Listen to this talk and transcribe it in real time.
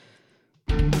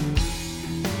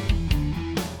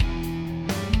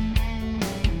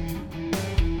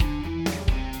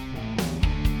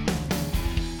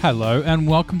Hello and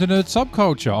welcome to Nerd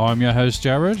Subculture. I'm your host,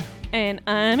 Jared. And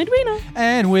I'm Edwina.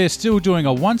 And we're still doing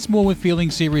a Once More with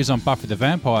Feeling series on Buffy the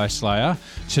Vampire Slayer.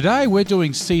 Today we're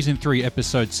doing Season 3,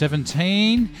 Episode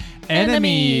 17,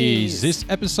 Enemies. This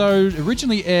episode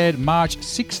originally aired March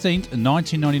 16th,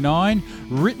 1999,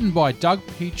 written by Doug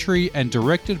Petrie and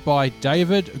directed by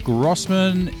David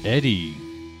Grossman Eddy.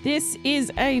 This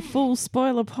is a full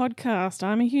spoiler podcast.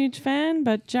 I'm a huge fan,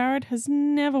 but Jared has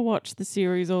never watched the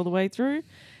series all the way through.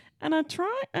 And I'm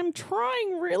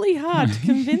trying really hard to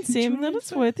convince him that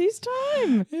it's worth his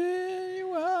time. Yeah,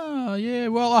 you are. Yeah,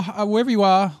 well, wherever you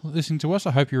are listening to us,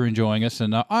 I hope you're enjoying us.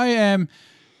 And I am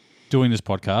doing this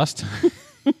podcast,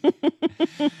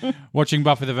 watching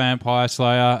Buffy the Vampire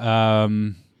Slayer.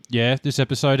 This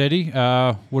episode, Eddie,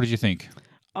 what did you think?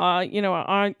 You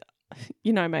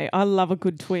know me, I love a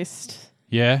good twist.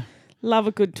 Yeah? Love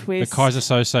a good twist. The Kaiser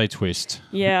Sose twist.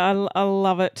 Yeah, I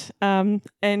love it. And,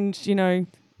 you know,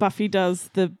 Buffy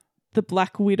does the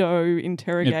Black Widow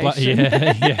interrogation.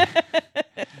 Yeah.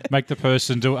 Make the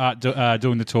person doing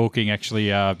the talking actually,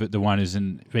 but the one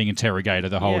isn't being interrogated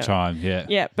the whole time. Yeah.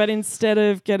 Yeah, but instead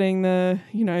of getting the,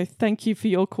 thank you for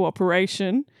your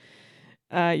cooperation,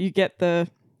 you get the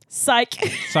psych.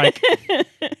 Psych.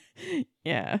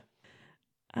 Yeah.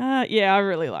 I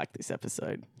really like this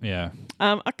episode. Yeah.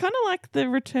 I kind of like the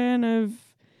return of,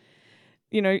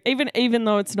 even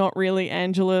though it's not really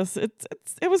Angelus,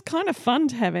 it was kind of fun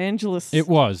to have Angelus. It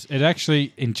was. It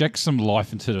actually injects some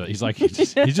life into it. He's like,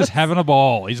 he's just having a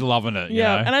ball. He's loving it.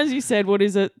 Yeah, you know? and as you said, what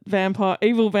is it?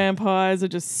 Evil vampires are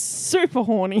just super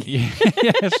horny.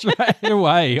 Yeah, straight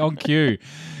away on cue.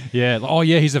 Yeah. Oh,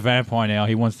 yeah, he's a vampire now.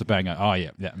 He wants to bang it. Oh,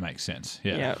 yeah, that makes sense.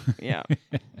 Yeah. Yeah.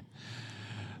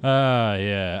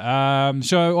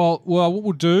 So, what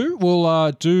we'll do,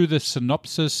 we'll do the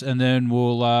synopsis and then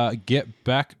we'll get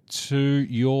back to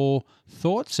your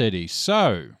thoughts, Eddie.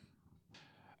 So,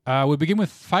 we begin with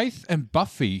Faith and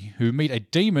Buffy, who meet a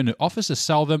demon who offers to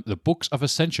sell them the Books of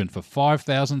Ascension for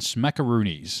 5,000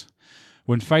 smackaroonies.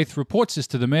 When Faith reports this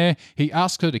to the mayor, he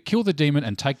asks her to kill the demon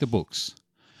and take the books.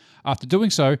 After doing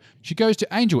so, she goes to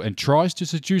Angel and tries to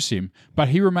seduce him, but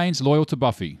he remains loyal to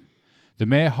Buffy. The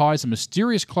mayor hires a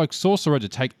mysterious cloaked sorcerer to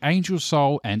take Angel's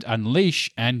soul and unleash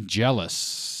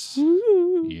Angelus.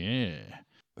 Ooh. Yeah.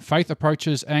 Faith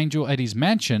approaches Angel at his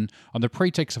mansion on the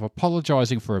pretext of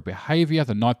apologizing for her behavior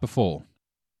the night before.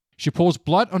 She pours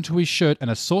blood onto his shirt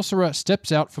and a sorcerer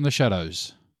steps out from the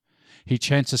shadows. He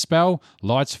chants a spell,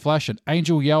 lights flash, and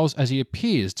Angel yells as he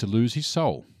appears to lose his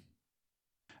soul.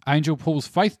 Angel pulls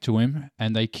Faith to him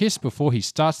and they kiss before he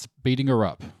starts beating her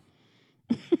up.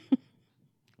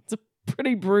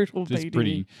 Pretty brutal Just beating.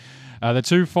 pretty. The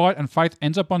two fight and Faith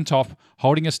ends up on top,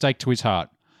 holding a stake to his heart.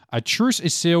 A truce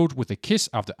is sealed with a kiss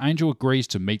after Angel agrees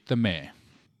to meet the mayor.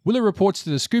 Willow reports to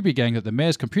the Scooby Gang that the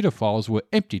mayor's computer files were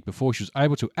emptied before she was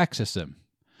able to access them.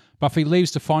 Buffy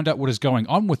leaves to find out what is going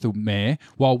on with the mayor,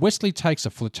 while Wesley takes a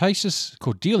flirtatious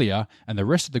Cordelia and the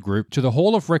rest of the group to the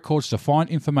Hall of Records to find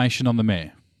information on the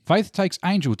mayor. Faith takes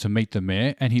Angel to meet the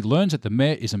mayor, and he learns that the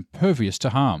mayor is impervious to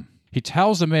harm. He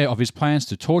tells the mayor of his plans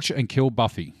to torture and kill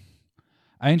Buffy.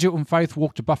 Angel and Faith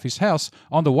walk to Buffy's house.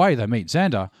 On the way, they meet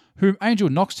Xander, whom Angel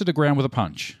knocks to the ground with a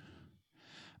punch.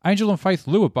 Angel and Faith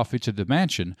lure Buffy to the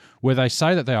mansion, where they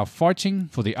say that they are fighting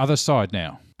for the other side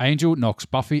now. Angel knocks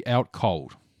Buffy out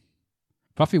cold.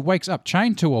 Buffy wakes up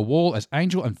chained to a wall as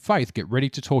Angel and Faith get ready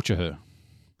to torture her.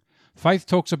 Faith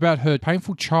talks about her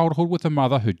painful childhood with a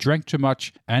mother who drank too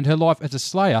much and her life as a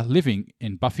slayer living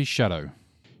in Buffy's shadow.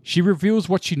 She reveals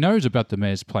what she knows about the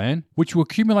mayor's plan, which will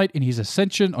accumulate in his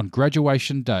ascension on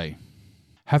graduation day.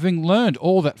 Having learned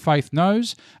all that Faith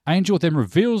knows, Angel then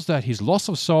reveals that his loss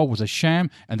of soul was a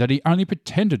sham and that he only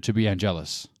pretended to be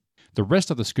Angelus. The rest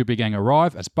of the Scooby Gang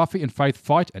arrive as Buffy and Faith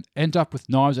fight and end up with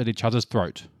knives at each other's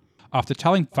throat. After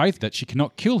telling Faith that she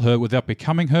cannot kill her without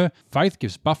becoming her, Faith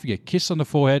gives Buffy a kiss on the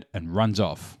forehead and runs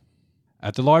off.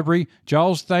 At the library,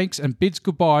 Giles thanks and bids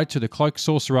goodbye to the cloaked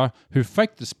sorcerer who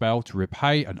faked the spell to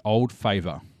repay an old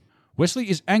favour. Wesley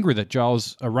is angry that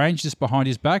Giles arranged this behind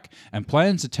his back and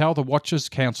plans to tell the Watchers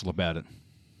Council about it.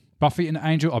 Buffy and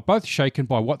Angel are both shaken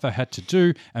by what they had to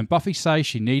do, and Buffy says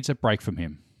she needs a break from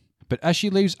him. But as she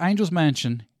leaves Angel's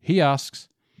mansion, he asks,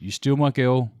 "You still my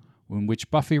girl?" In which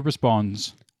Buffy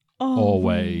responds,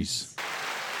 "Always."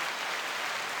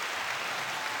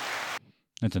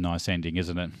 That's a nice ending,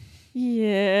 isn't it?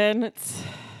 Yeah, and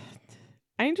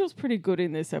Angel's pretty good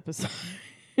in this episode.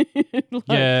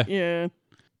 Yeah.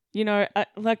 You know,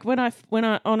 when I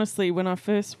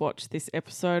first watched this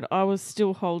episode, I was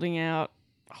still holding out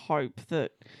hope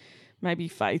that maybe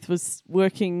Faith was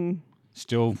working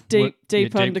Still deep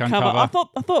deep undercover. I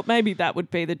thought maybe that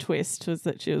would be the twist, was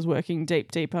that she was working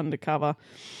deep undercover.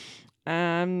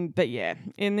 But yeah,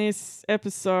 in this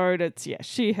episode,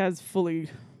 she has fully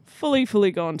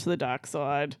gone to the dark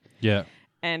side. Yeah.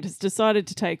 And has decided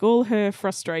to take all her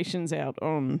frustrations out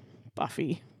on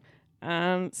Buffy.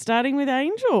 Starting with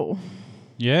Angel.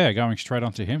 Yeah, going straight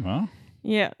onto him, huh?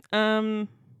 Yeah.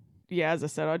 As I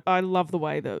said, I love the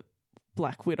way that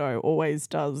Black Widow always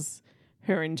does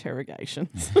her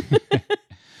interrogations.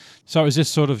 So is this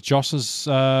sort of Joss's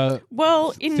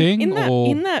thing? In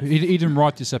that he didn't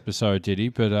write this episode, did he?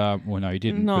 But no, he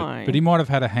didn't. No. But he might have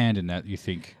had a hand in that, you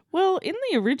think? Well, in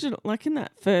the original, like in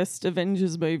that first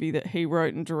Avengers movie that he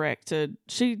wrote and directed,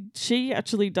 she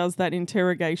actually does that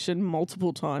interrogation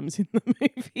multiple times in the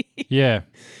movie. Yeah.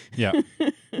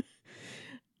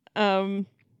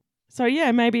 So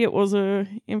yeah, maybe it was a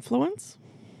influence.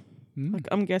 Mm. Like,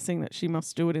 I'm guessing that she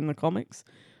must do it in the comics.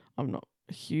 I'm not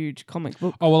a huge comic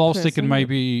book. Oh, well, I was person, thinking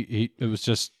maybe it was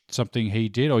just something he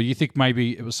did, or you think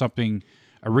maybe it was something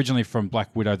originally from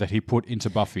Black Widow that he put into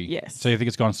Buffy. Yes. So you think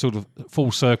it's gone sort of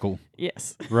full circle?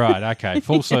 Yes. Right. Okay.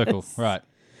 Full circle. Right.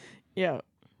 Yeah.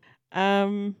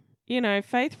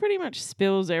 Faith pretty much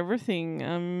spills everything.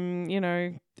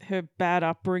 Her bad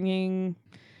upbringing.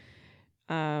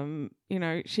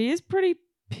 She is pretty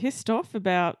pissed off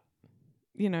about,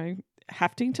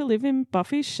 having to live in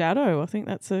Buffy's shadow. I think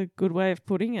that's a good way of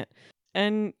putting it.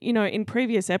 And, in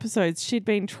previous episodes, she'd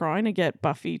been trying to get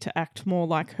Buffy to act more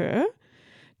like her,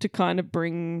 to kind of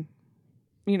bring,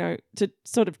 to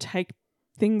sort of take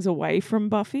things away from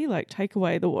Buffy, like take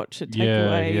away the Watcher, take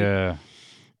away,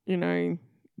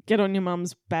 get on your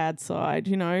mum's bad side,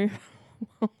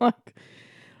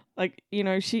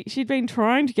 she'd been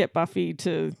trying to get Buffy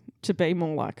to be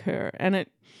more like her, and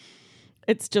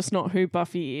it's just not who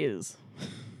Buffy is.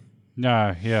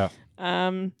 No, yeah.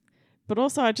 But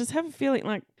also I just have a feeling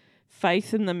like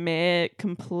Faith and the Mayor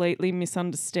completely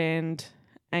misunderstand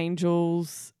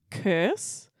Angel's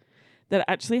curse, that it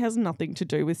actually has nothing to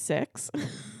do with sex.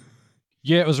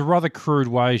 Yeah, it was a rather crude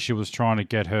way she was trying to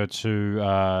get her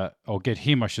to, or get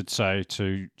him, I should say,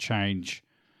 to change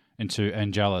into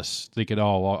Angelus, thinking,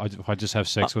 I just have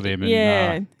sex with him.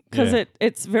 And, because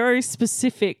it's very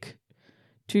specific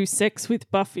to sex with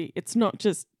Buffy. It's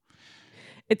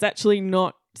actually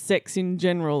not sex in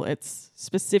general. It's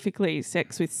specifically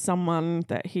sex with someone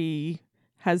that he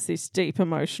has this deep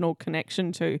emotional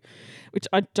connection to, which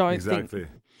I don't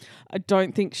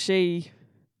think she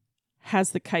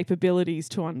has the capabilities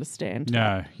to understand.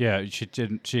 No, yeah, she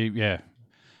didn't.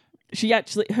 She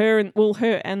actually, her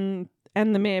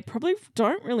and the Mayor probably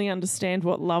don't really understand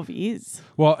what love is.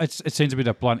 Well, it seems to be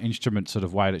the blunt instrument sort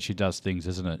of way that she does things,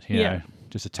 isn't it? You know,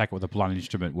 just attack it with a blunt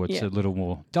instrument where it's a little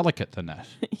more delicate than that.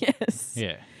 Yes.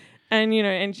 Yeah. And,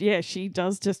 she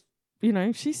does just,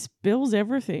 she spills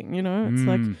everything, It's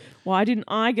like, why didn't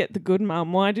I get the good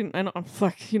mum? Why didn't, and I'm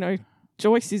like,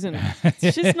 Joyce isn't,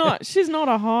 she's not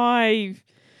a high.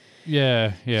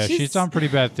 Yeah. She's done pretty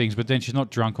bad things, but then she's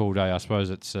not drunk all day. I suppose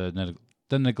it's the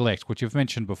neglect, which you've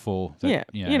mentioned before. That,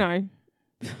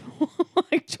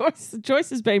 like Joyce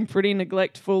has been pretty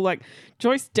neglectful. Like,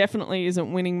 Joyce definitely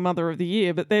isn't winning Mother of the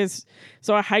Year, but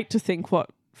so I hate to think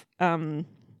what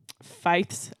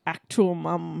Faith's actual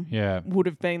mum would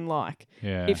have been like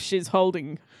if she's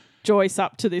holding Joyce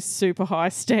up to this super high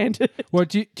standard. Well,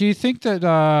 do you think that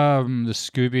the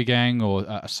Scooby Gang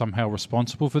are somehow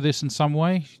responsible for this in some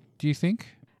way? Do you think?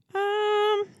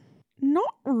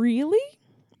 Not really.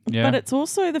 Yeah. But it's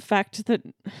also the fact that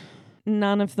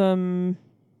none of them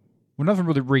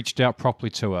really reached out properly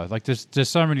to her. Like, there's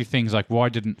so many things. Like, why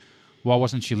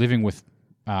wasn't she living with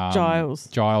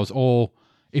Giles, or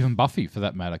even Buffy for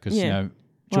that matter? Because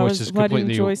Joyce is completely. Why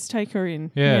didn't Joyce take her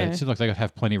in? Yeah, it seems like they could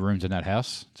have plenty of rooms in that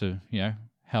house to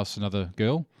house another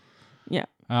girl. Yeah.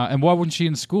 And why wasn't she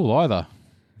in school either?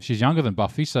 She's younger than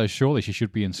Buffy, so surely she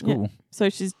should be in school. Yeah. So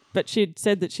but she had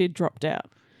said that she had dropped out.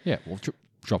 Yeah, well,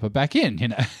 drop her back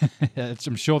in,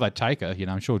 I'm sure they'd take her,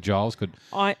 I'm sure Giles could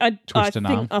twist an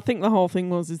arm. I think the whole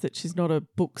thing is that she's not a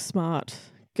book smart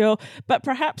girl. But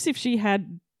perhaps if she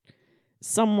had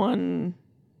someone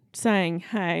saying,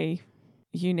 hey,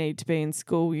 you need to be in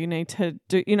school, you need to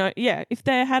do, if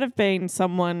there had have been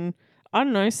someone, I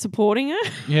don't know, supporting her.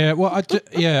 Yeah, well, I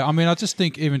just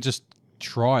think even just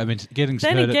try. I mean, getting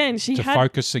then her again, to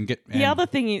focus and get. The other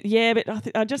thing is, but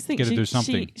I just think get to do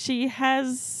something. She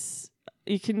has.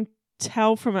 You can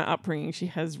tell from her upbringing, she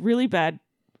has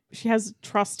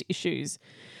trust issues,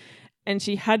 and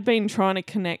she had been trying to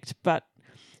connect, but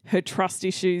her trust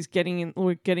issues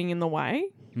were getting in the way.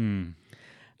 Hmm.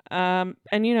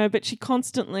 But she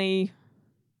constantly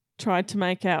tried to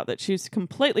make out that she was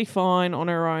completely fine on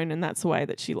her own and that's the way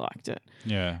that she liked it.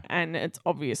 Yeah. And it's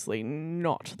obviously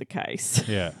not the case.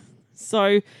 Yeah.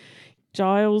 So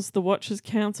Giles, the Watchers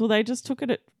Council, they just took it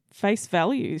at face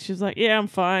value. She was like, yeah, I'm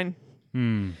fine.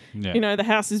 Yeah. You know, the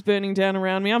house is burning down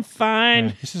around me. I'm fine.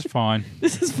 Yeah, this is fine.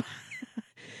 This is fine.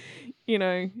 You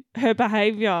know, her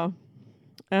behaviour,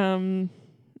 her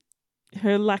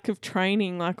lack of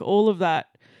training, like all of that.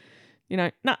 You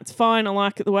know, no, it's fine. I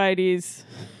like it the way it is.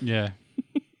 Yeah.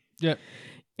 Yep.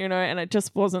 You know, and it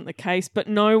just wasn't the case. But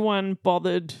no one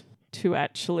bothered to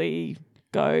actually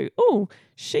go, oh,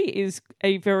 she is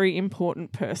a very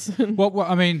important person. Well,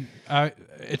 I mean,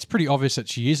 it's pretty obvious that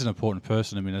she is an important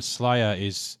person. I mean, a Slayer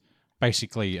is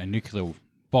basically a nuclear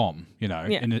bomb, you know,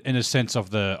 in a sense of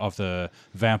the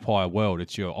vampire world.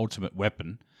 It's your ultimate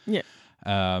weapon. Yeah.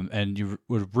 And you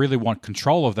would really want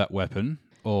control of that weapon,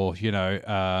 or, you know,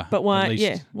 but why? at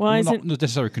least, why is not it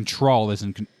necessarily control, as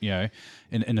in, you know,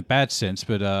 in a bad sense,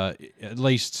 but at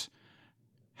least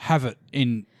have it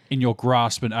in your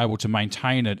grasp and able to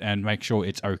maintain it and make sure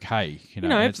it's okay. You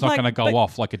know, and it's not like, going to go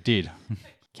off like it did.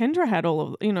 Kendra had all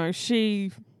of, you know,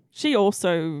 she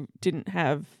also didn't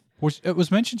have. It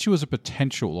was mentioned she was a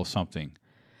potential or something.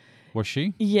 Was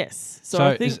she? Yes.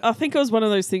 So I think it was one of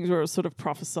those things where it was sort of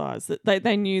prophesized that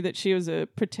they knew that she was a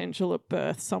potential at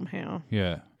birth somehow.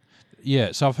 Yeah.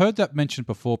 Yeah. So I've heard that mentioned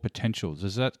before, potentials.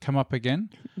 Does that come up again?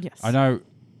 Yes. I know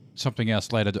something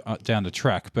else later down the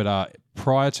track, but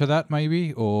prior to that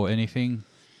maybe, or anything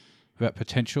about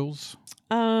potentials?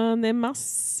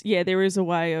 There is a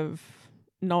way of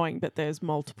knowing that there's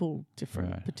multiple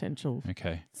different potential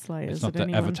Slayers. It's not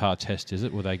the Avatar test, is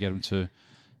it? Will they get them to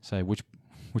say which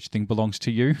thing belongs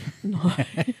to you? No,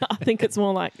 I think it's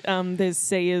more like there's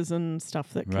seers and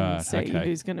stuff that can see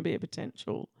who's going to be a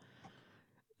potential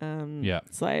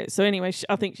Slayer. So anyway,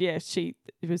 I think it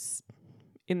was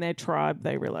in their tribe.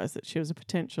 They realised that she was a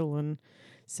potential and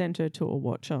sent her to a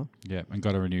Watcher. Yeah, and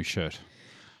got her a new shirt.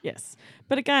 Yes,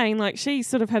 but again, like she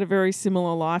sort of had a very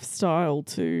similar lifestyle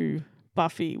to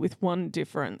Buffy, with one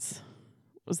difference,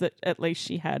 was that at least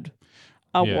she had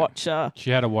a Watcher. She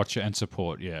had a Watcher and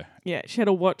support, yeah. Yeah, she had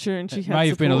a Watcher and she had may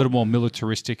have support. been a little more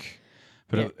militaristic,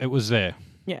 but it was there.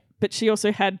 Yeah, but she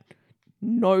also had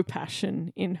no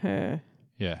passion in her.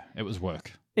 Yeah, it was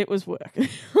work. It was work.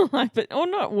 Or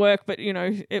not work, but, you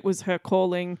know, it was her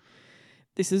calling.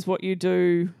 This is what you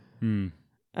do. Kind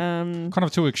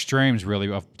of two extremes, really,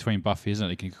 between Buffy,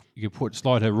 isn't it? You can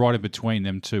slide her right in between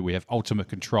them two. We have ultimate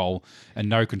control and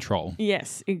no control.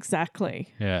 Yes, exactly.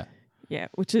 Yeah. Yeah,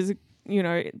 which is, you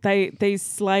know, these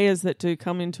Slayers that do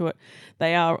come into it,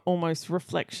 they are almost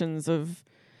reflections of,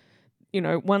 you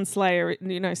know, one Slayer.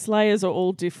 You know, Slayers are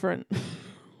all different.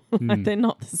 Like they're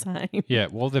not the same. Yeah,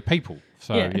 well, they're people.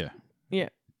 So, yeah.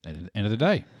 At the end of the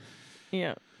day.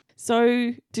 Yeah.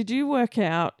 So, did you work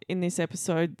out in this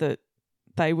episode that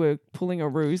they were pulling a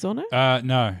ruse on her?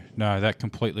 No, that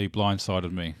completely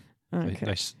blindsided me.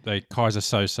 Okay. They Kaiser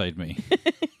Sosa'd me.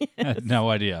 I had no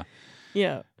idea.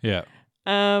 Yeah. Yeah.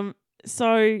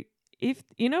 So, if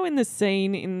you know, in the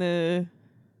scene in the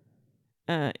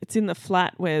it's in the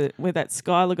flat where that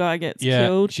Skylar guy gets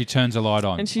killed. She turns the light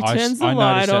on. And she turns the light on.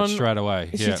 I noticed that straight away.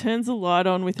 She turns the light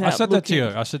on without I said looking. that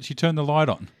to you. I said she turned the light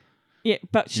on. Yeah,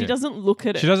 but she doesn't look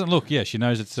at it. She doesn't look. Yeah, she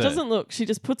knows it's there. She doesn't look. She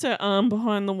just puts her arm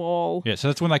behind the wall. Yeah, so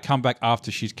that's when they come back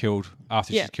after she's killed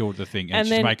the thing, and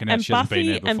she's making out she hasn't been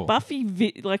there before. And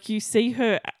Buffy, like you see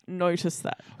her notice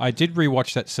that. I did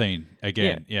rewatch that scene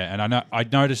again. Yeah, and I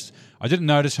didn't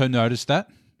notice her notice that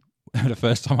the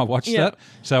first time I watched that.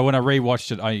 So when I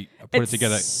rewatched it, I put it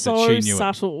together that she knew it. So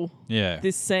subtle. Yeah.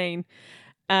 This scene.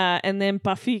 And then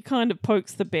Buffy kind of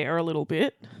pokes the bear a little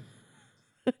bit.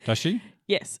 Does she?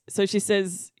 Yes. So she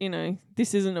says, you know,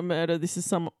 this isn't a murder. This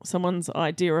is someone's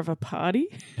idea of a party.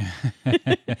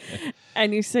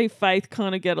 And you see Faith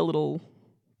kind of get a little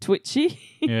twitchy.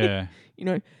 Yeah. You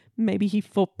know, maybe he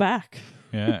fought back.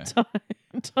 Yeah.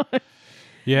 time.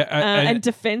 Yeah. And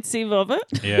defensive of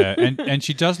it. Yeah. And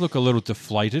she does look a little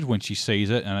deflated when she sees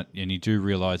it. And you do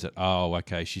realise that, oh,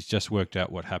 okay, she's just worked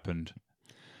out what happened.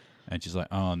 And she's like,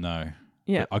 oh, no.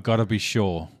 Yeah. I got to be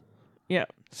sure. Yeah.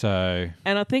 So,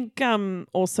 and I think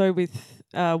also with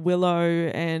Willow,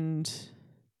 and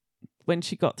when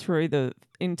she got through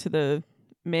into the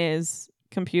mayor's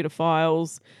computer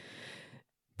files,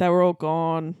 they were all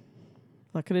gone.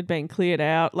 Like it had been cleared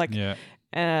out. Like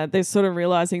they're sort of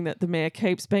realizing that the mayor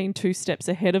keeps being 2 steps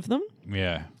ahead of them.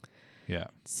 Yeah. Yeah.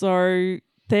 So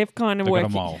they've kind of got a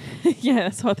mole. Yeah.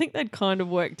 So I think they'd kind of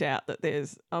worked out that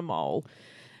there's a mole.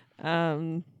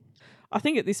 I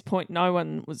think at this point, no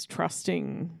one was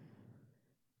trusting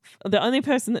the only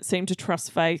person that seemed to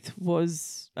trust Faith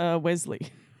was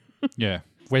Wesley. Yeah.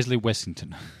 Wesley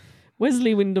Wessington.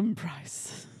 Wesley Wyndham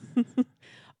Price.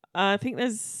 I think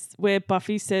there's where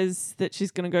Buffy says that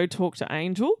she's going to go talk to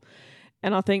Angel.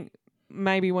 And I think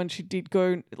maybe when she did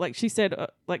go, like she said,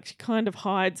 like she kind of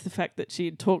hides the fact that she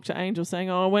had talked to Angel, saying,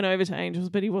 "Oh, I went over to Angel's,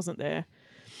 but he wasn't there."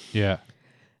 Yeah.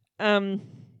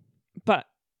 But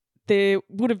there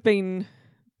would have been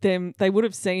them. They would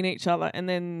have seen each other, and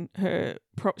then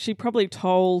she probably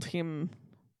told him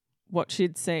what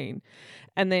she'd seen,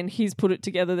 and then he's put it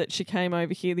together that she came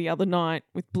over here the other night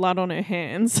with blood on her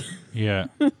hands. Yeah.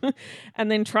 And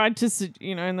then tried to,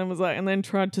 and then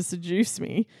tried to seduce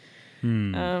me.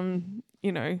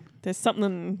 There's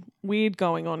something weird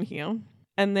going on here.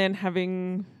 And then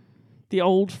having the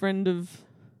old friend of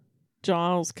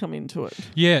Giles come into it.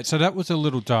 Yeah, so that was a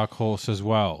little dark horse as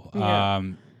well. Yeah.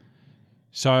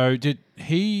 So did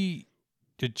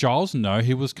Giles know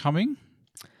he was coming?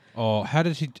 Or how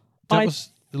did he... That was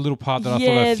the little part that I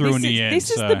thought I threw in the end.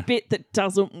 This is the bit that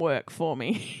doesn't work for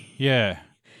me. Yeah.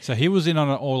 So he was in on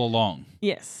it all along.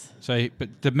 Yes.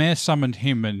 But the mayor summoned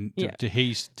him, and Yeah. did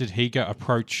he go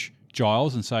approach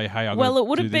Giles and say, "Hey, I'm Well, going it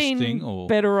would to do have this been thing"? Or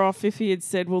better off if he had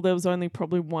said, well, there was only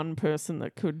probably one person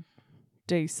that could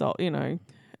desalt,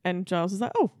 and Giles was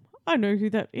like, "Oh, I know who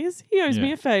that is. He owes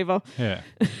me a favour." Yeah,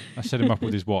 I set him up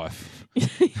with his wife.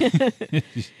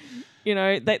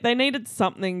 They needed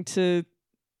something to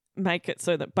make it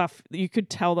so that you could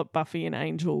tell that Buffy and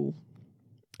Angel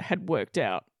had worked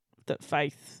out that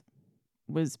Faith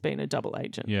was being a double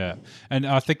agent. Yeah, and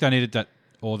I think they needed that,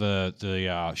 or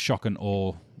the shock and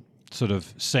awe sort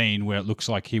of scene where it looks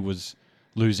like he was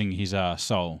losing his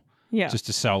soul. Yeah. Just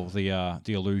to sell the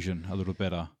illusion a little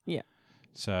better. Yeah.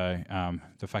 So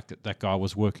the fact that guy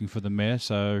was working for the mayor,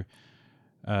 so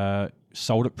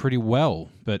sold it pretty well.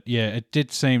 But yeah, it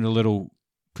did seem a little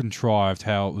contrived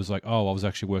how it was like, oh, I was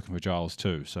actually working for Giles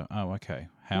too. So, oh, okay.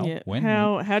 How? Yeah. When?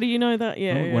 How do you know that?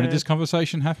 Yeah. When did this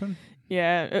conversation happen?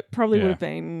 Yeah, it probably would have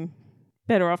been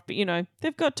better off, but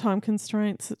they've got time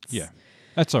constraints.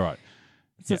 That's all right.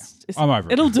 I'm over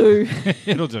it. It'll do.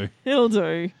 It'll do. It'll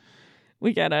do.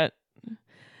 We get it.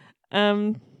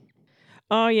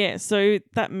 Oh yeah, so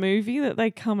that movie that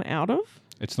they come out of.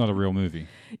 It's not a real movie.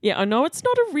 Yeah, I know it's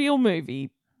not a real movie,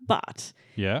 but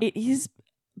it is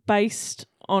based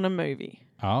on a movie.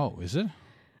 Oh, is it?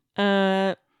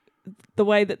 The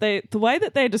way that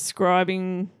they're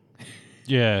describing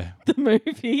the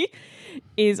movie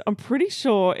is, I'm pretty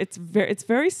sure it's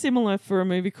very similar for a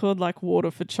movie called like Water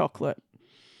for Chocolate.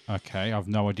 Okay, I've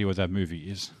no idea what that movie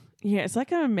is. Yeah, it's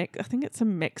like I think it's a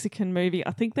Mexican movie.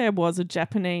 I think there was a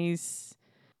Japanese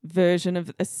version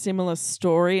of a similar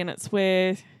story, and it's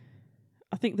where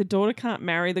I think the daughter can't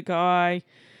marry the guy,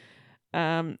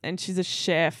 and she's a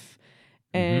chef,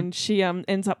 and she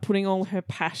ends up putting all her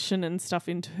passion and stuff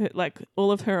into her, like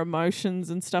all of her emotions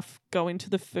and stuff go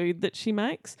into the food that she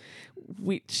makes,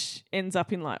 which ends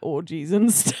up in like orgies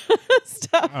and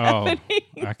stuff happening.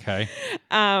 Okay.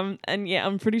 And yeah,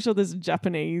 I'm pretty sure there's a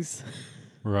Japanese version.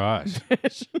 Right.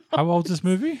 How old's this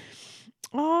movie?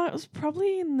 Oh, it was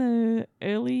probably in the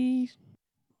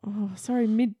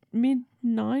mid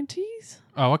 90s.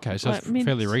 Oh, okay. So like it's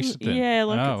fairly recent then. Yeah.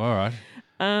 all right.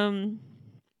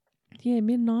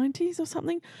 Mid 90s or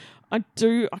something. I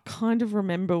kind of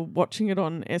remember watching it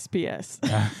on SBS.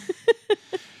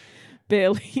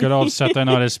 Barely. Good old Saturday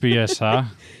night SBS, huh?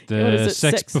 The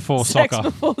Sex Before Soccer. Sex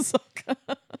Before Soccer.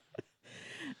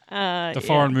 The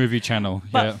foreign movie channel.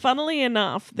 But funnily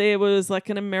enough, there was like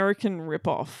an American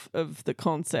rip-off of the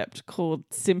concept called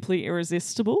Simply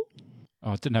Irresistible.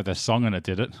 Oh, it didn't have that song in it,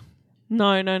 did it?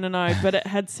 No. But it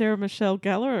had Sarah Michelle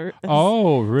Gellar.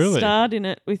 Oh, really? Starred in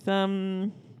it with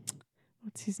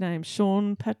what's his name?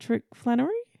 Sean Patrick Flannery.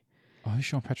 Oh, who's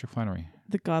Sean Patrick Flannery?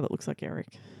 The guy that looks like Eric.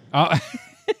 Oh,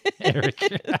 Eric.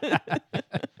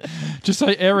 Just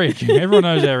say Eric. Everyone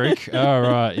knows Eric. Oh,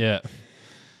 right. Yeah.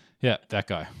 Yeah, that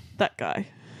guy. That guy.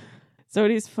 So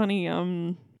it is funny.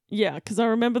 Because I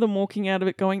remember them walking out of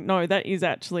it going, no, that is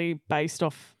actually based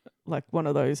off like one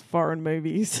of those foreign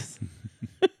movies.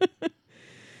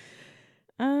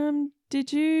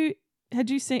 Had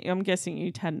you seen, I'm guessing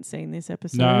you hadn't seen this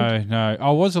episode. No.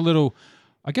 I was a little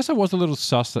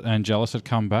sus that Angelus had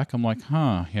come back. I'm like,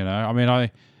 I mean,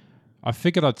 I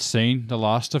figured I'd seen the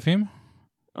last of him.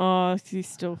 Oh, you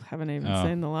still haven't even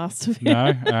seen the last of him.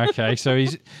 No? Okay. So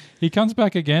he comes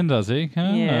back again, does he?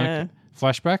 Yeah. Okay.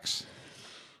 Flashbacks?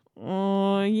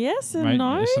 Oh, yes and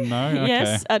no. Yes and no? Okay.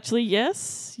 Yes, actually,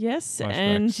 yes.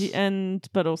 Flashbacks. And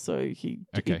but also he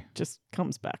just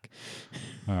comes back.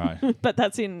 All right. But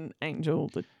that's in Angel,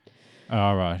 the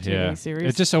all right, TV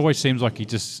series. It just always seems like he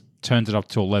just turns it up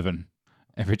to 11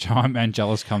 every time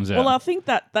Angelus comes out. Well, I think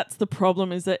that's the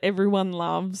problem is that everyone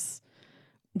loves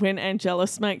when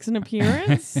Angelus makes an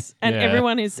appearance, and Yeah.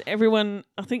 everyone.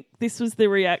 I think this was the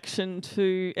reaction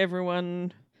to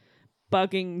everyone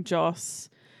bugging Joss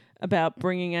about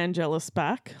bringing Angelus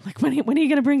back. Like, when are you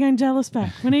going to bring Angelus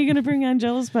back? When are you going to bring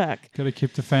Angelus back? Got to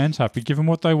keep the fans happy. Give them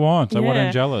what they want. They want Yeah.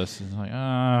 Angelus. It's like,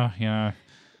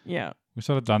 Yeah. we've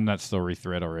sort of done that story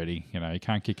thread already. You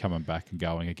can't keep coming back and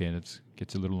going again. It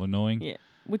gets a little annoying. Yeah.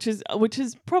 Which is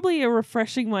probably a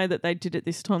refreshing way that they did it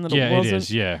this time. That Yeah, it wasn't it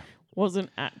is. Yeah. wasn't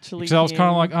actually. So I was kind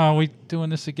of him. like, oh, are we doing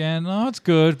this again? Oh, it's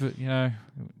good, but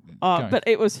But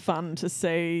it was fun to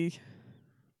see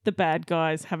the bad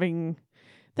guys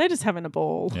they're just having a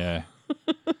ball. yeah.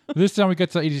 This time we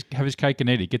get to have his cake and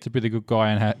eat it. Get to be the good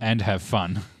guy and have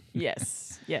fun.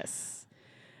 Yes.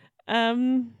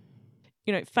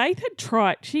 Faith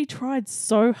she tried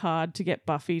so hard to get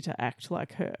Buffy to act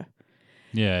like her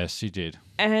Yes, she did.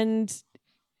 and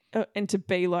to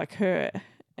be like her,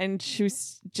 and she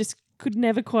was just could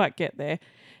never quite get there.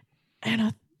 And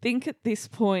I think at this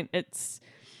point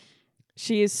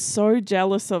she is so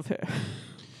jealous of her.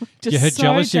 Just Her so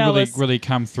jealousy jealous. really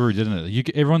come through, didn't it?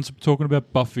 Everyone's talking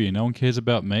about Buffy and no one cares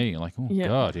about me. Like, oh, Yeah.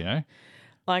 God,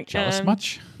 Like jealous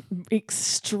much?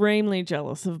 extremely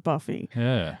jealous of Buffy.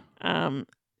 Yeah. And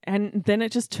then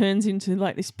it just turns into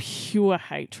like this pure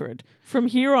hatred. From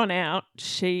here on out,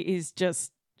 she is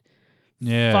just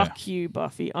Yeah. fuck you,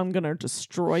 Buffy. I'm gonna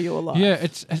destroy your life. Yeah,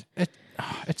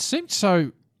 it seemed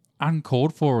so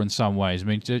uncalled for in some ways. I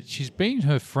mean, she's been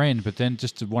her friend, but then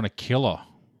just to want to kill her,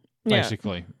 Yeah.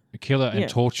 basically. Kill her and Yeah.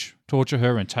 torture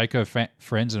her and take her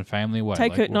friends and family away.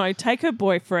 Take her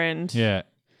boyfriend. Yeah.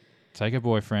 Take her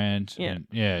boyfriend. Yeah. And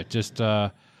it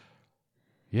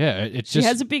She just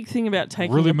has a big thing about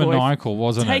taking really the boyfriend. maniacal,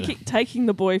 wasn't it? Taking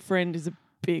the boyfriend is a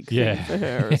big thing Yeah. for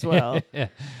her as well. Yeah.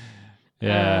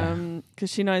 Because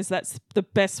she knows that's the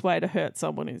best way to hurt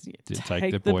someone is To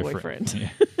take the boyfriend. Yeah.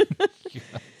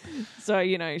 So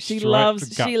she Straight loves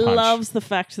gut punch. loves the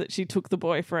fact that she took the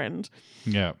boyfriend.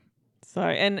 Yeah. So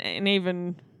and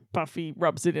even Buffy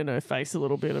rubs it in her face a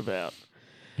little bit about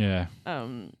Yeah.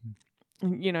 you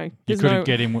You couldn't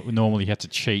get him. Normally, you had to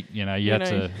cheat. You had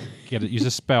to use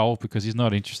a spell because he's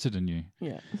not interested in you.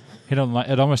 Yeah. It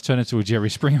almost turned into a Jerry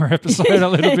Springer episode a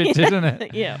little bit, didn't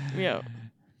it? Yeah.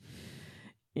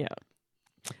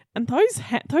 And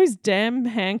those damn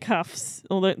handcuffs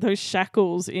or those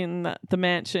shackles in the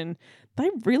mansion, they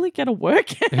really get a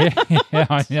workout. Yeah,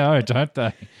 I know, don't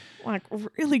they? Like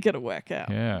really get a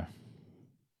workout. Yeah.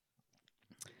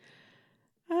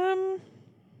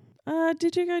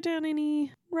 Did you go down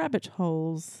any rabbit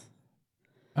holes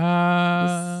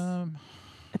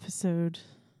episode?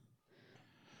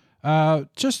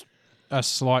 Just a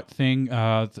slight thing.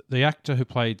 The actor who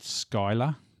played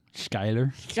Skylar,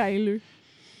 Skylar.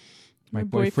 my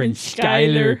boyfriend boyfriend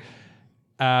Skylar.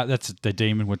 That's the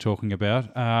demon we're talking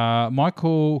about.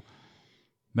 Michael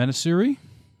Manasuri.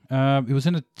 He was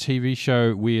in a TV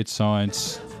show, Weird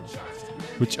Science,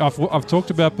 which I've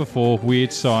talked about before.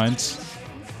 Weird Science,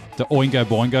 the Oingo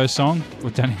Boingo song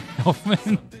with Danny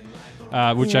Elfman,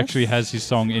 which actually has his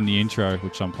song in the intro,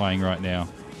 which I'm playing right now.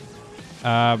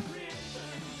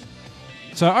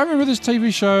 So I remember this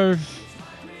TV show.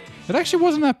 It actually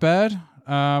wasn't that bad.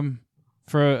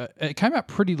 It came out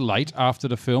pretty late after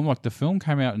the film. Like the film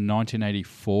came out in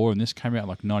 1984, and this came out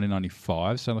like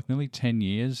 1995. So like nearly 10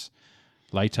 years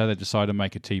later, they decided to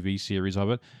make a TV series of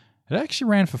it. It actually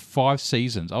ran for 5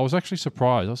 seasons. I was actually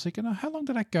surprised. I was thinking, how long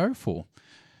did that go for?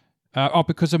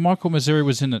 Because Michael Mazzeri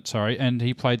was in it, and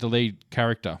he played the lead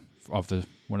character of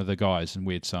one of the guys in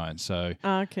Weird Science. So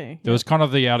Okay. there was kind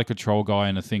of the out of control guy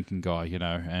and the thinking guy,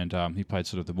 and he played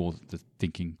sort of the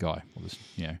thinking guy, or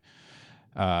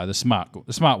the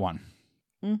smart one.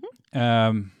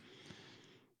 Mm-hmm.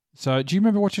 So do you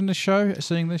remember watching this show,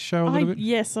 seeing this show a little bit?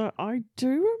 Yes, I do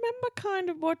remember kind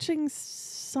of watching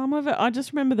some of it. I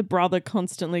just remember the brother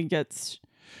constantly gets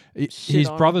His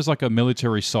on. brother's like a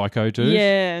military psycho dude.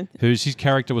 Yeah. His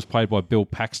character was played by Bill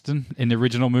Paxton in the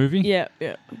original movie. Yeah.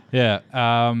 Yeah.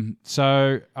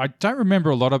 So I don't remember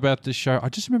a lot about this show. I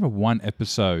just remember one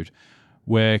episode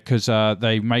because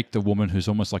they make the woman who's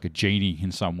almost like a genie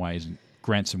in some ways and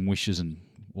grants some wishes and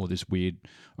all this weird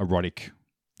erotic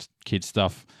kid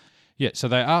stuff. Yeah. So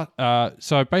they are.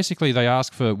 So basically, they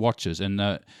ask for watches and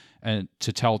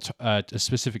to tell a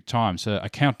specific time. So a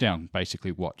countdown,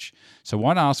 basically, watch. So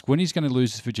one asks when he's going to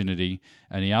lose his virginity,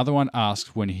 and the other one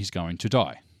asks when he's going to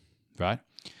die. Right.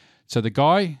 So the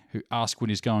guy who asks when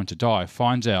he's going to die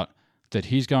finds out that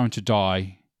he's going to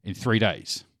die in 3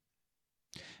 days.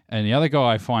 and the other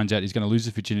guy finds out he's going to lose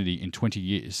his virginity in 20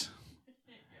 years.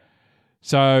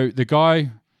 So the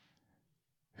guy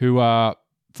who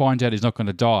finds out he's not going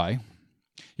to die,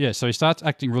 so he starts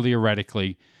acting really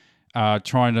erratically,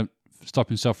 trying to stop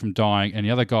himself from dying, and the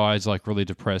other guy is like really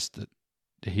depressed that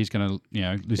he's going to,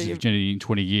 lose his virginity in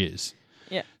 20 years.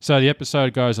 Yeah. So the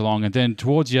episode goes along, and then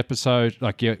towards the episode,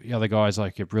 like the other guy's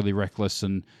like really reckless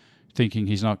and thinking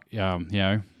he's not, not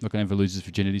going to ever lose his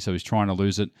virginity, so he's trying to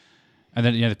lose it. And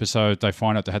then at the end of the episode, they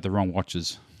find out they had the wrong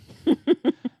watches.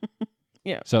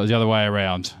 Yeah. So it was the other way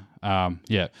around.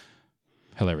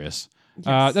 Hilarious.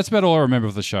 Yes. That's about all I remember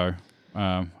of the show.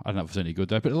 I don't know if it was any good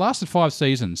though, but it lasted 5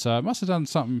 seasons, so it must have done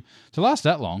something to last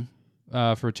that long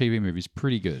for a TV movie. Is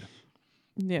pretty good.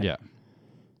 Yeah.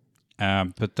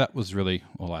 But that was really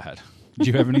all I had. Did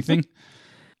you have anything?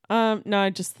 No,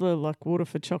 just the like water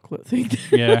for chocolate thing.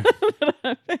 Yeah.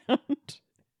 that I found.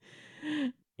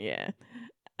 Yeah.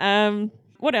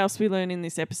 What else we learn in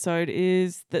this episode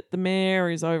is that the mayor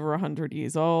is over 100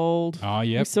 years old. Oh,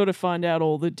 yeah. We sort of find out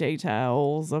all the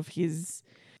details of his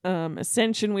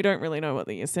ascension. We don't really know what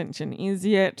the ascension is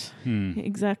yet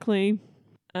exactly.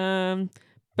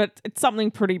 But it's something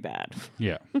pretty bad.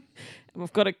 Yeah.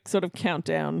 We've got to sort of count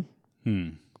down.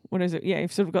 What is it? Yeah,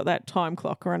 you've sort of got that time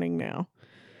clock running now.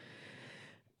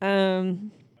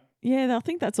 I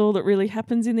think that's all that really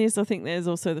happens in this. I think there's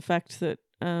also the fact that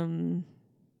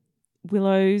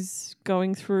Willow's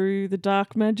going through the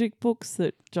dark magic books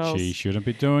that Giles... She shouldn't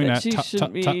be doing that. She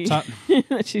shouldn't be... Tut.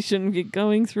 that she shouldn't be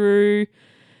going through.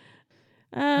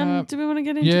 Do we want to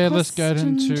get into question let's get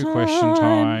into question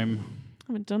time. I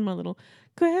haven't done my little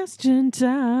question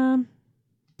time.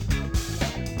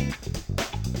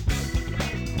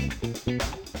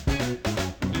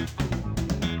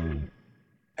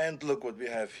 And look what we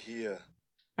have here.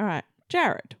 All right,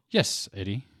 Jared. Yes,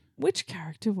 Eddie. Which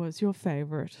character was your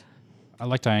favourite? I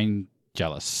liked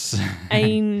Angelus.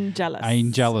 Angelus.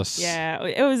 Angelus. Yeah,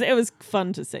 it was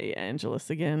fun to see Angelus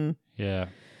again. Yeah.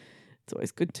 It's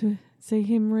always good to see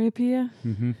him reappear.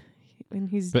 Mm-hmm. When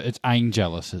he's but it's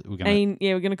Angelus. We're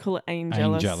gonna call it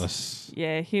Angelus. Angelus.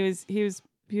 Yeah, he was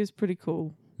pretty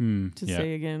cool to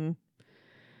see again.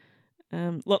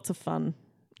 Lots of fun.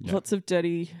 Yeah. Lots of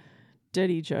dirty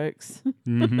jokes.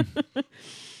 Mm-hmm.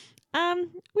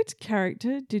 Which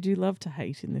character did you love to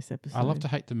hate in this episode? I love to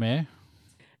hate the mayor.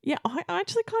 Yeah, I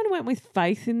actually kind of went with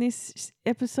Faith in this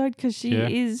episode because she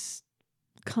is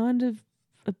kind of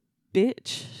a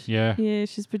bitch. Yeah. Yeah,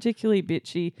 she's particularly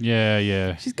bitchy.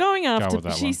 Yeah. She's going after...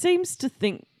 She one. seems to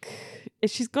think...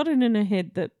 She's got it in her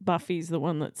head that Buffy's the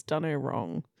one that's done her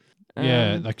wrong.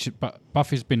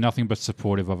 Buffy's been nothing but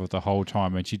supportive of it the whole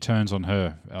time, and she turns on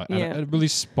her. And really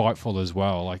spiteful as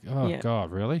well. Like, God,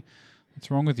 really?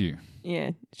 What's wrong with you?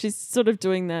 Yeah, she's sort of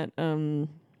doing that.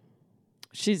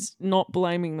 She's not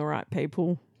blaming the right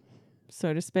people,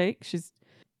 so to speak. She's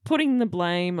putting the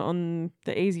blame on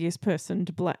the easiest person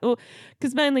to blame.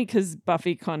 Mainly because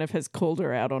Buffy kind of has called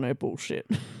her out on her bullshit.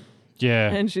 Yeah.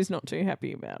 And she's not too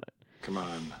happy about it. Come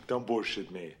on, don't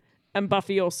bullshit me. And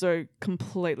Buffy also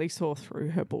completely saw through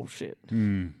her bullshit.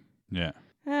 Yeah.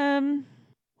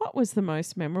 What was the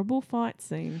most memorable fight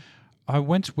scene? I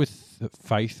went with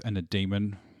Faith and the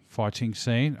demon fighting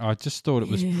scene. I just thought it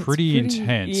was pretty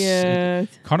intense. Yeah.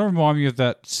 It kind of reminded me of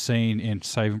that scene in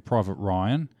Saving Private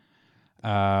Ryan.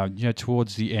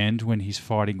 Towards the end when he's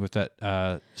fighting with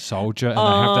that soldier and they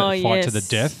have that fight to the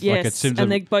death. Yes, like it seems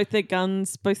and both their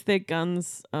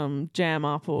guns jam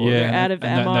up or they're out of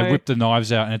ammo. And they whip the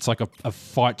knives out and it's like a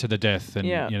fight to the death. And,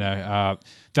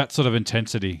 that sort of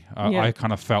intensity I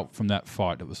kind of felt from that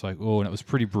fight. It was like, and it was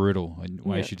pretty brutal in the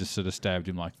way she just sort of stabbed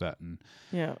him like that. And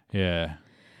Yeah.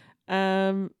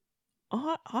 I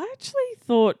actually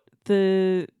thought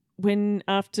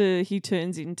after he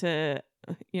turns into...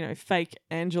 fake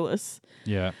Angelus.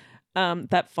 Yeah.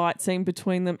 That fight scene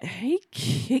between them, he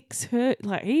kicks her,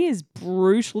 like he is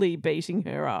brutally beating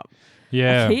her up.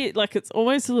 Yeah. It's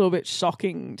almost a little bit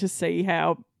shocking to see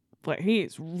how, he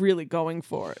is really going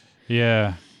for it.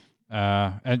 Yeah.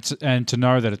 And to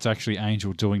know that it's actually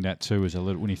Angel doing that too is a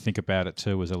little, when you think about it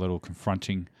too, is a little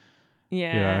confronting.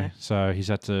 Yeah. So he's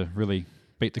had to really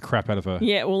beat the crap out of her.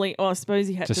 Yeah, well, I suppose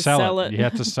he had to sell it. He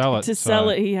had to sell it. To sell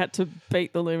it, he had to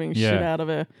beat the living shit out of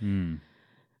her.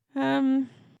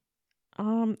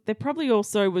 There probably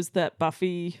also was that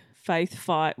Buffy Faith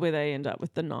fight where they end up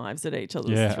with the knives at each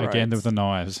other's throats. Yeah, again with the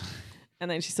knives. And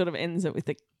then she sort of ends it with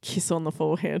a kiss on the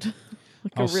forehead.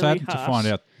 I was sad to find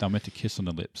out they meant to kiss on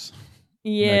the lips.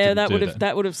 Yeah,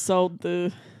 that would have sold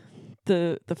the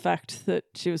fact that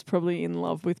she was probably in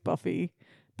love with Buffy.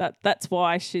 That's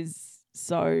why she's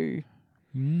so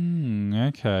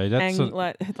Okay, that's And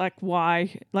like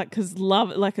why? Like, because love,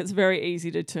 like, it's very easy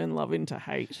to turn love into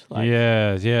hate. Like,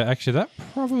 yeah. Actually, that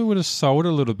probably would have sold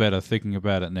a little better thinking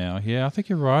about it now. Yeah, I think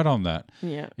you're right on that.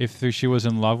 yeah, If she was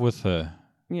in love with her.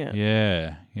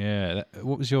 yeah. Yeah.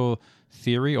 What was your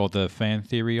theory or the fan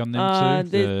theory on them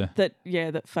too?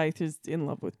 That Faith is in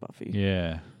love with Buffy.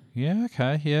 Yeah.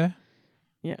 Okay. Yeah.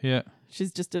 Yeah. Yeah.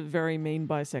 She's just a very mean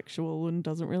bisexual and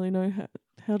doesn't really know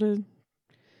how to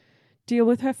deal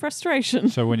with her frustration.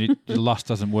 So when your lust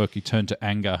doesn't work, you turn to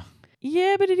anger.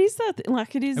 Yeah, but it is that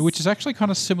like it is, Which is actually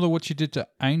kind of similar to what she did to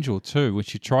Angel too, when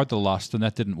she tried the lust and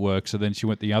that didn't work. So then she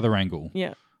went the other angle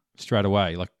yeah, straight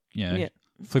away, like,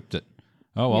 flipped it.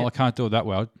 Oh, well, Yeah. I can't do it that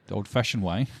way, the old-fashioned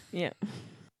way. yeah.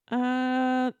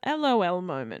 LOL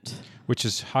moment. Which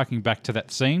is harking back to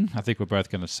that scene. I think we're both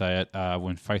going to say it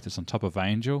when Faith is on top of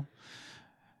Angel.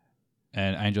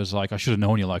 And Angel's like, I should have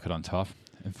known you like it on top.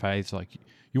 And Faith's like,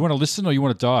 you want to listen or you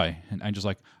want to die? And Angel's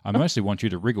like, I mostly want you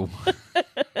to wriggle.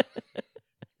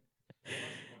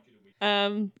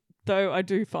 Though I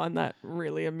do find that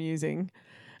really amusing.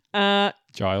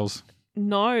 Giles.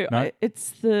 No?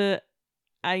 It's the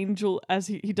Angel as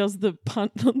he does the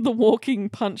the walking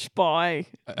punch by.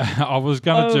 I was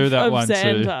going to do that of one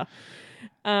Xander.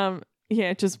 too.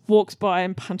 Yeah, just walks by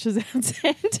and punches out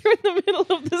Xander in the middle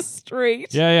of the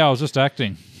street. Yeah, I was just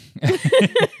acting.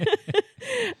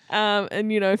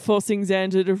 And forcing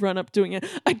Xander to run up doing it.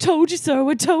 I told you so.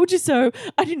 I told you so.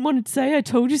 I didn't want to say I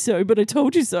told you so, but I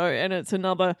told you so. And it's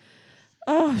another,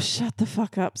 oh, shut the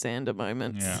fuck up, Xander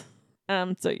moment. Yeah.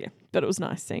 So yeah, but it was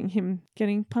nice seeing him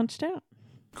getting punched out.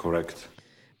 Correct.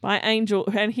 By Angel,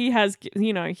 and he has,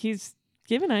 he's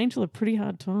given Angel a pretty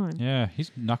hard time. Yeah, his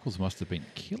knuckles must have been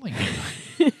killing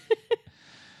him.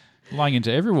 Lying into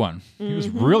everyone. He was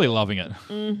really loving it.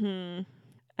 Mm-hmm.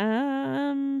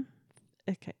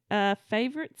 Okay.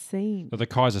 Favorite scene? But the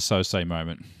Kaiser Sose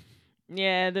moment.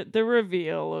 Yeah, the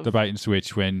reveal of The bait and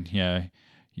switch when,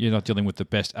 you're not dealing with the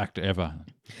best actor ever.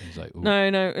 He's like, ooh.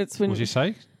 No, it's when What did you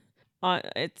say? I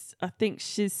think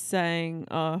she's saying,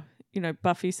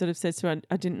 Buffy sort of says to her,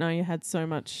 I didn't know you had so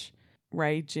much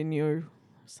rage in you,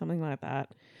 something like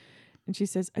that. And she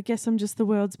says, I guess I'm just the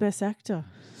world's best actor.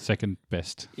 Second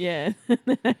best. Yeah. And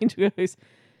then Angel goes,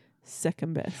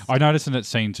 second best. I noticed in that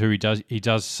scene too, he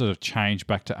does sort of change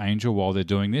back to Angel while they're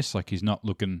doing this. Like he's not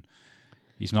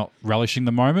relishing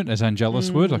the moment as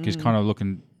Angelus would. Like he's kind of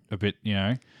looking a bit,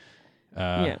 down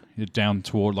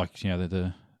toward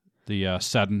the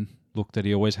saddened look that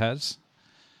he always has.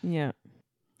 Yeah.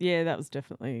 Yeah, that was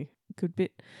definitely a good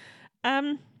bit.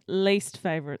 Least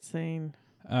favourite scene.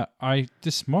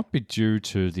 This might be due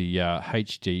to the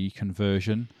HD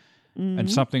conversion.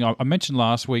 And something I mentioned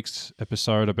last week's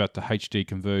episode about the HD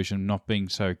conversion not being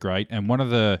so great. And one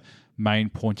of the main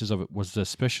pointers of it was the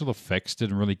special effects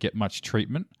didn't really get much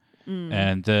treatment.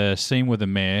 And the scene where the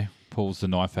mayor pulls the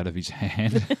knife out of his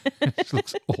hand, it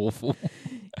looks awful.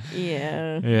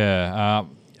 Yeah. Yeah.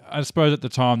 I suppose at the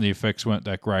time the effects weren't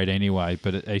that great anyway,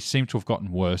 but they seem to have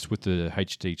gotten worse with the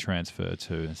HD transfer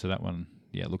too. And so that one,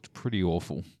 looked pretty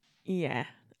awful. Yeah.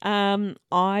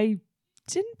 I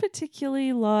didn't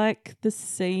particularly like the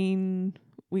scene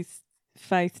with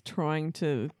Faith trying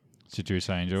to Seduce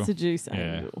Angel.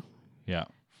 Yeah.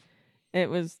 It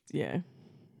was,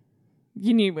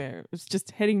 you knew where it was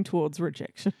just heading towards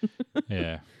rejection.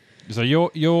 Yeah. So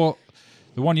you're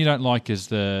the one you don't like is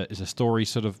a story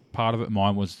sort of part of it.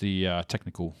 Mine was the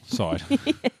technical side.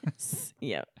 Yes.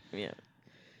 Yeah.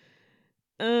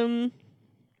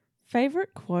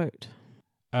 Favorite quote.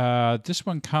 This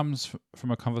one comes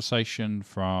from a conversation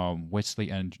from Wesley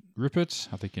and Rupert.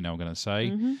 I think you know what I'm going to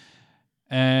say. Mm-hmm.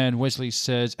 And Wesley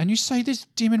says, and you say this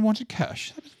demon wanted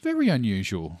cash? That is very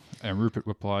unusual. And Rupert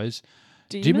replies,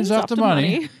 Demons after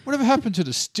money? Whatever happened to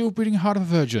the still beating heart of a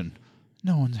virgin?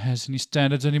 No one has any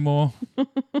standards anymore.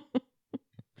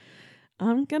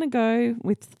 I'm going to go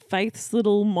with Faith's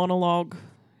little monologue,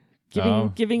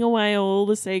 giving away all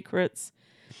the secrets.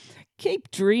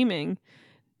 Keep dreaming.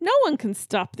 No one can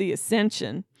stop the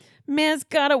ascension. Mayor's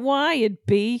got it wired,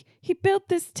 B. He built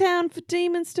this town for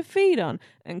demons to feed on,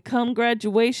 and come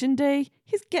graduation day,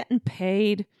 he's getting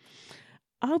paid.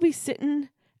 I'll be sitting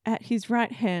at his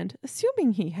right hand,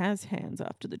 assuming he has hands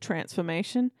after the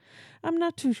transformation. I'm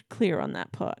not too clear on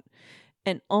that part.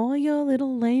 And all your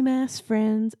little lame-ass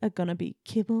friends are gonna be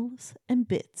kibbles and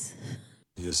bits.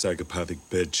 You psychopathic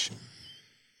bitch.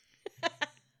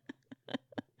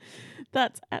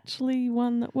 That's actually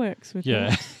one that works with me.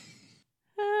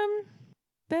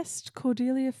 Best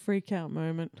Cordelia freakout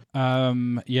moment.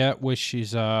 Where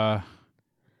she's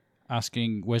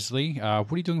asking Wesley,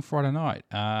 what are you doing Friday night?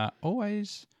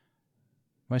 Always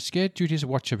My scared duty as a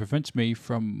watcher prevents me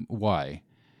from why?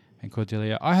 And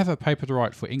Cordelia, I have a paper to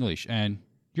write for English, and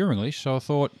you're English, so I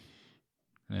thought...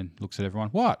 And then looks at everyone,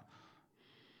 what?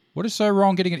 What is so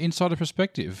wrong getting an insider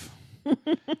perspective?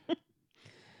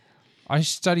 I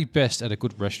study best at a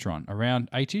good restaurant,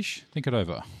 around 8-ish. Think it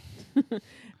over.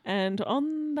 And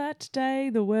on that day,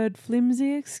 the word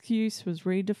flimsy excuse was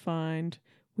redefined.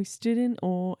 We stood in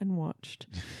awe and watched.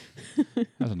 That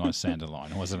was a nice Sander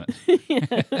line, wasn't it?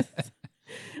 Yes.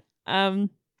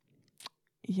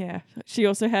 Yeah. She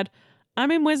also had,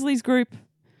 I'm in Wesley's group.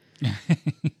 And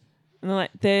they're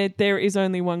like, there is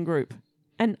only one group.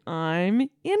 And I'm in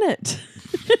it.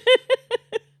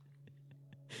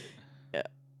 Yeah.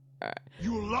 All right.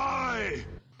 You lie!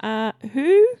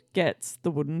 Who gets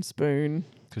the wooden spoon?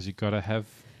 Because you got to have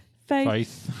Faith.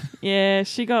 faith. Yeah,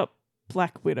 she got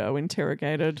Black Widow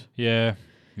interrogated. Yeah.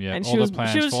 And All the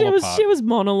plans fall apart. she was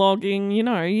monologuing. You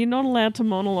know, you're not allowed to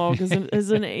monologue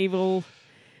as an evil.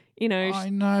 You know. I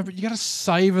know, but you got to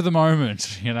savor the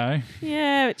moment. You know.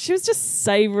 Yeah, she was just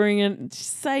savoring it. She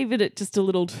savored it just a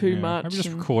little too much. Maybe just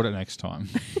record it next time.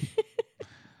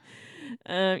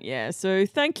 Yeah. So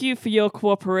thank you for your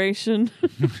cooperation.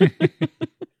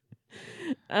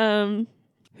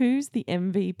 Who's the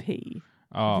MVP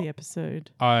of the episode?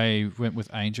 I went with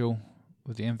Angel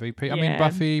with the MVP. I mean Yeah.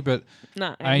 Buffy, but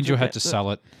No, Angel had to gets it.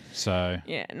 sell it. So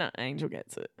Yeah, no, Angel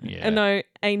gets it. Yeah. No,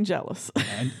 Angelus.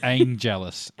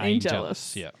 Angelus.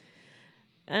 Angelus. Yeah.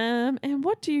 And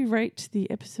what do you rate the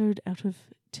episode out of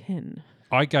 10?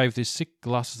 I gave this 6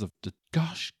 glasses of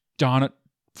gosh darn it,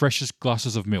 freshest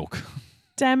glasses of milk.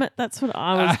 Damn it, that's what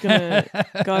I was going to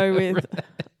go with.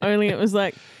 Only it was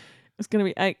like, it's going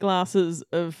to be 8 glasses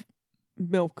of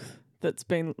milk that's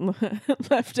been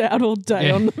left out all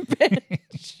day on the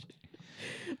bench.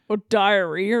 Or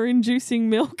diarrhea-inducing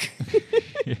milk.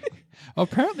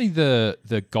 Apparently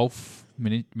the golf,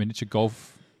 miniature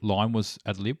golf line was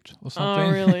ad-libbed or something.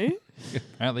 Oh, really?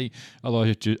 Apparently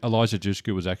Elijah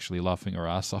Dushku was actually laughing her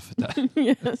ass off at that.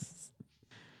 Yes.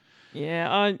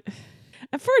 Yeah, and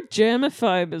for a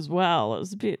germaphobe as well, it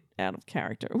was a bit out of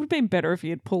character. It would have been better if he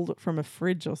had pulled it from a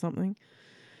fridge or something.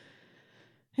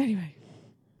 Anyway.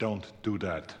 Don't do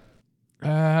that.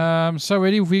 So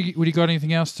Eddie, would you got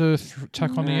anything else to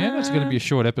tuck on the end? It's going to be a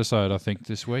short episode, I think,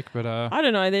 this week. But I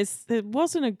don't know. There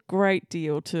wasn't a great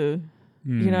deal to,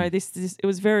 you know, this it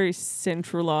was very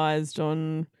centralized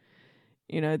on,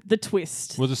 you know, the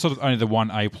twist. Well, there's sort of only the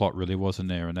one A plot really wasn't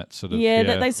there, and that sort of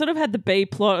They sort of had the B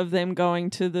plot of them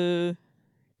going to the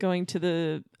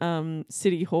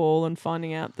city hall and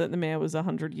finding out that the mayor was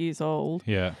 100 years old.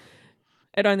 Yeah.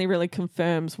 It only really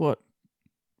confirms what.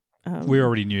 We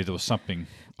already knew there was something.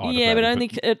 Odd Yeah, about but it, only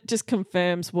it just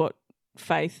confirms what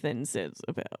Faith then says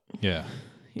about. Yeah.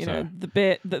 You So, know,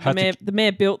 the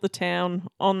mayor built the town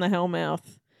on the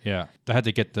Hellmouth. Yeah, they had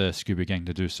to get the Scuba Gang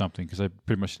to do something because they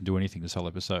pretty much didn't do anything this whole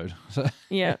episode.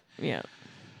 Yeah.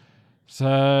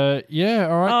 So yeah,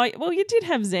 all right. Oh, well, you did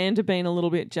have Xander being a little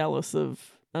bit jealous of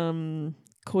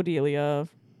Cordelia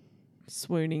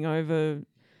swooning over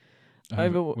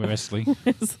Wesley.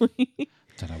 Wesley.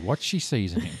 Don't know what she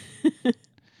sees in him.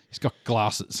 He's got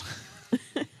glasses.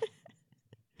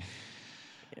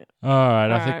 All right,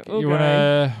 I think we'll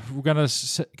we're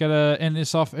gonna end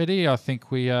this off, Eddie. I think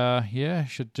we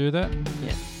should do that.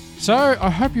 Yeah. So I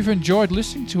hope you've enjoyed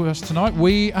listening to us tonight.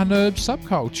 We are Nerd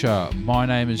Subculture. My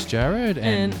name is Jared,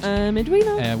 And I'm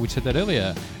Edwina. and we said that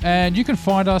earlier. And you can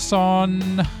find us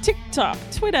on TikTok,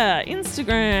 Twitter,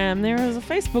 Instagram. There is a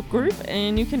Facebook group,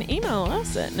 and you can email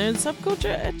us at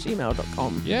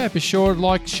nerdsubculture@gmail.com. Yeah, be sure to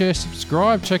like, share,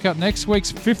 subscribe. Check out next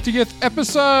week's 50th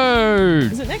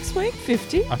episode. Is it next week?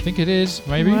 50? I think it is,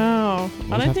 maybe. Wow.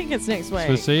 I don't have- think it's next week.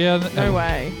 So see ya. No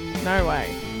way. No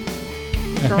way.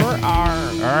 Grr,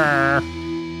 arr. Arr.